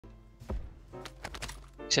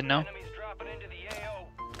said no.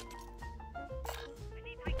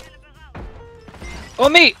 Oh,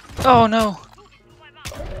 me! Oh, no.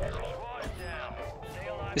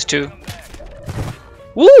 There's two.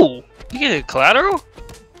 Woo! You get a collateral?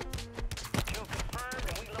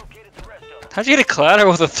 How'd you get a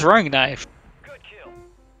collateral with a throwing knife?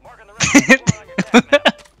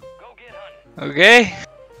 Okay.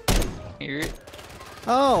 Here.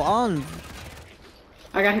 Oh, on.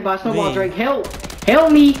 I got hit by a snowball, Drake. Help!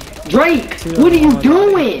 Help me! Drake! What are you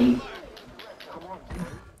doing?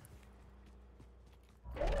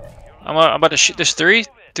 I'm about to shoot. There's three.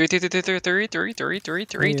 Three.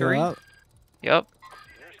 Yep.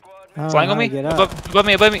 Flying on me? Above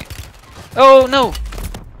me, above me. Oh, no!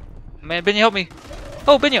 Man, Benya, help me.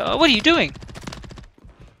 Oh, Benya, what are you doing?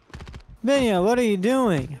 Benya, what are you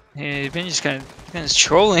doing? Yeah, Benya's kind of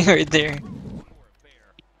trolling right there.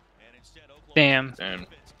 Damn. Damn.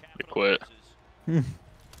 You quit.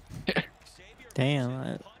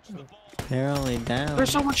 Damn. They're only down.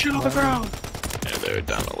 There's so much shit on the ground. Yeah, they're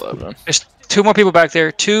down 11. There's two more people back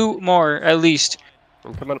there. Two more, at least.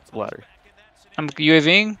 I'm coming up the ladder. I'm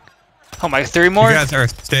UAVing. Oh my, three more? You guys are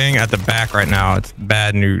staying at the back right now. It's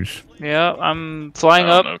bad news. Yeah, I'm flying I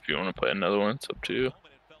up. don't know if you want to play another one. It's up to you.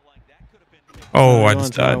 Oh, I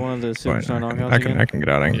just died. One of the superstar knockouts I again? can get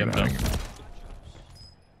out. I can get out.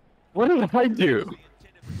 What did I do?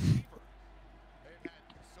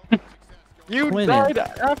 You Quinnan. died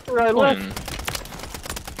after I left.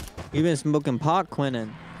 You've been smoking pot,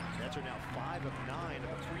 Quinnan.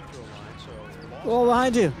 Oh,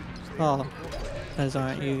 behind you. Oh, those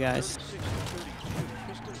aren't you guys.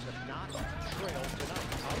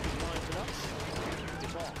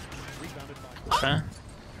 Okay.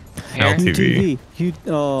 Here. LTV.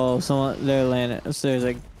 Oh, someone they're landing. So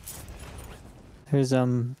there's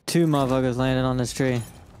two motherfuckers landing on this tree.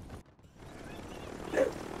 We're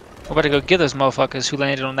about to go get those motherfuckers who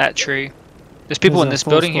landed on that tree. There's people in this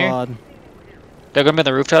building here. They're gonna be on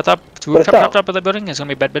the rooftop top of the building. It's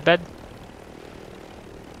gonna be bed.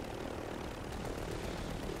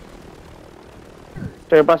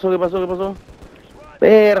 ¿Qué pasó?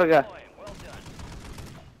 Verga.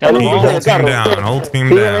 Whole team down. Whole team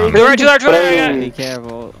down. To the right. Be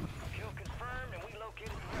careful.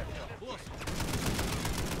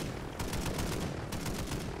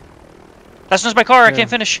 That's just my car. I can't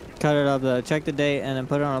finish. Cut it up though. Check the date and then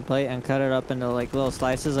put it on a plate and cut it up into like little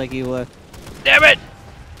slices like you would. Damn it!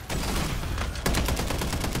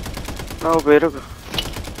 No, verga.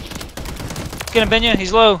 Get him, Benya.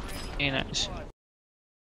 He's low. Yeah, nice.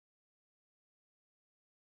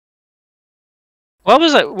 What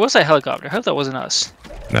was that? What was that helicopter? I hope that wasn't us.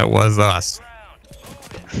 That was us.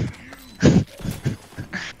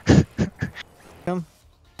 Come.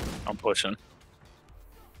 I'm pushing.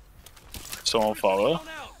 Someone follow.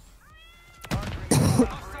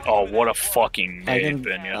 Oh, what a fucking nade,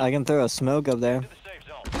 Benya. I can throw a smoke up there.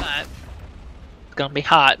 It's gonna be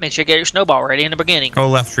hot. Make sure you get your snowball ready in the beginning. Oh,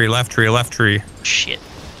 left tree. Shit.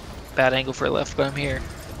 Bad angle for a left, but I'm here.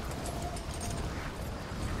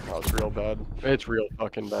 Oh, it's real bad. It's real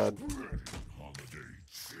fucking bad.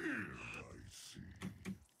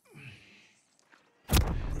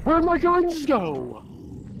 Where'd my guns go?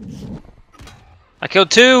 I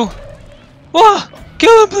killed two. Whoa!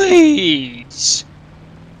 Kill him, please.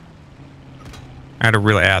 I had to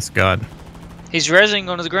really ask God. He's rezzing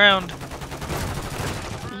onto the ground.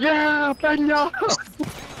 Yeah, Benya!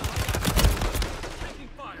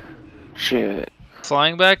 Shit.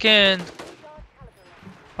 Flying back in.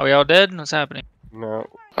 Are we all dead? What's happening? No.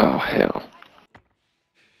 Oh, hell.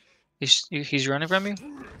 He's running from you?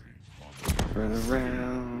 Run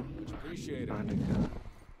around.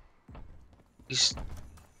 He's...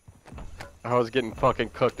 I was getting fucking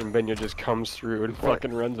cooked and Benya just comes through and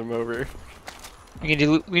fucking runs him over. We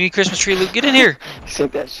need Christmas tree loot. Get in here!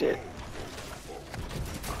 Sink that shit.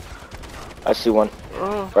 I see one.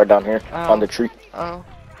 Right down here. On the tree. Oh.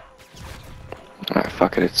 Alright,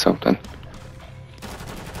 fuck it, it's something.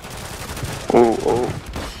 Oh.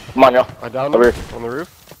 Come on, y'all. I downed Over him on the roof.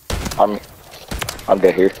 I'm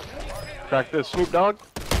dead here. Crack this Snoop Dogg.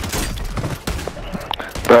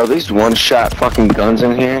 Bro, these one-shot fucking guns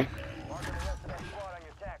in here.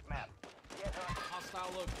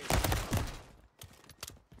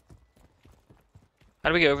 How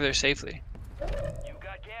do we get over there safely?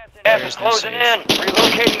 Gas is closing in.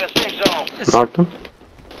 Relocating the safe zone. Knocked him.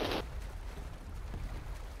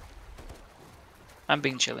 I'm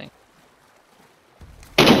being chilling.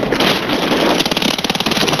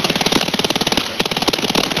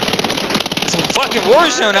 It's a fucking war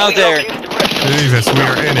zone out there! Jesus, we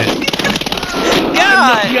are in it.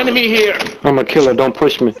 God! The enemy here. I'm a killer, don't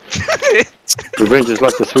push me. Revenge is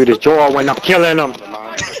like the sweetest joy when I'm killing them.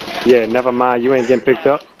 Yeah, never mind, you ain't getting picked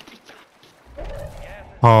up.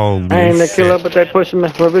 Holy I ain't the shit. killer, but they pushing me.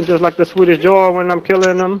 Revenge is like the sweetest joy when I'm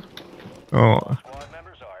killing them. Oh. Squad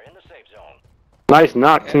members are in the safe zone. Nice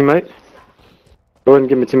knock, teammate. Go ahead and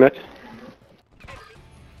give me teammate.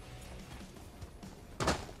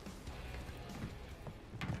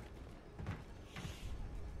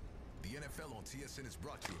 The NFL on TSN is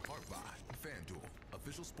brought to you in part by FanDuel,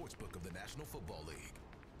 official sportsbook of the National Football League.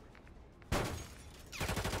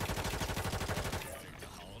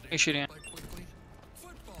 Hey, shooting.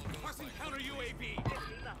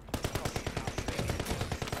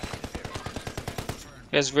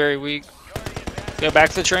 That's very weak. Go back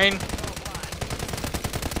to the train.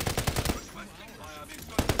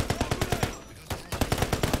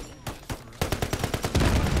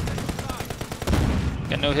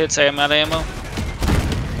 Got no hits. I am out of ammo.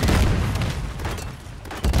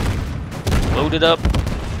 Loaded up.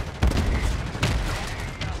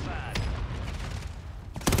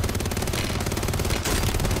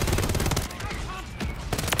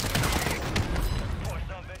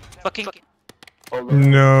 Fucking.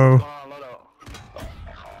 No.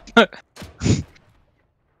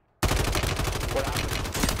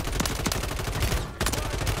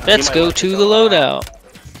 Let's go to the loadout.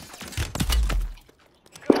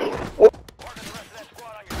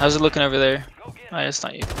 How's it looking over there? Oh, it's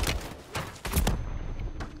not you.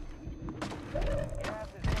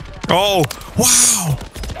 Oh, wow.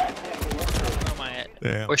 Where am I at?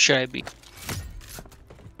 Damn. Where should I be?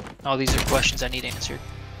 All these are questions I need answered.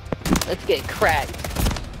 Let's get cracked,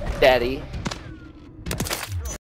 Daddy.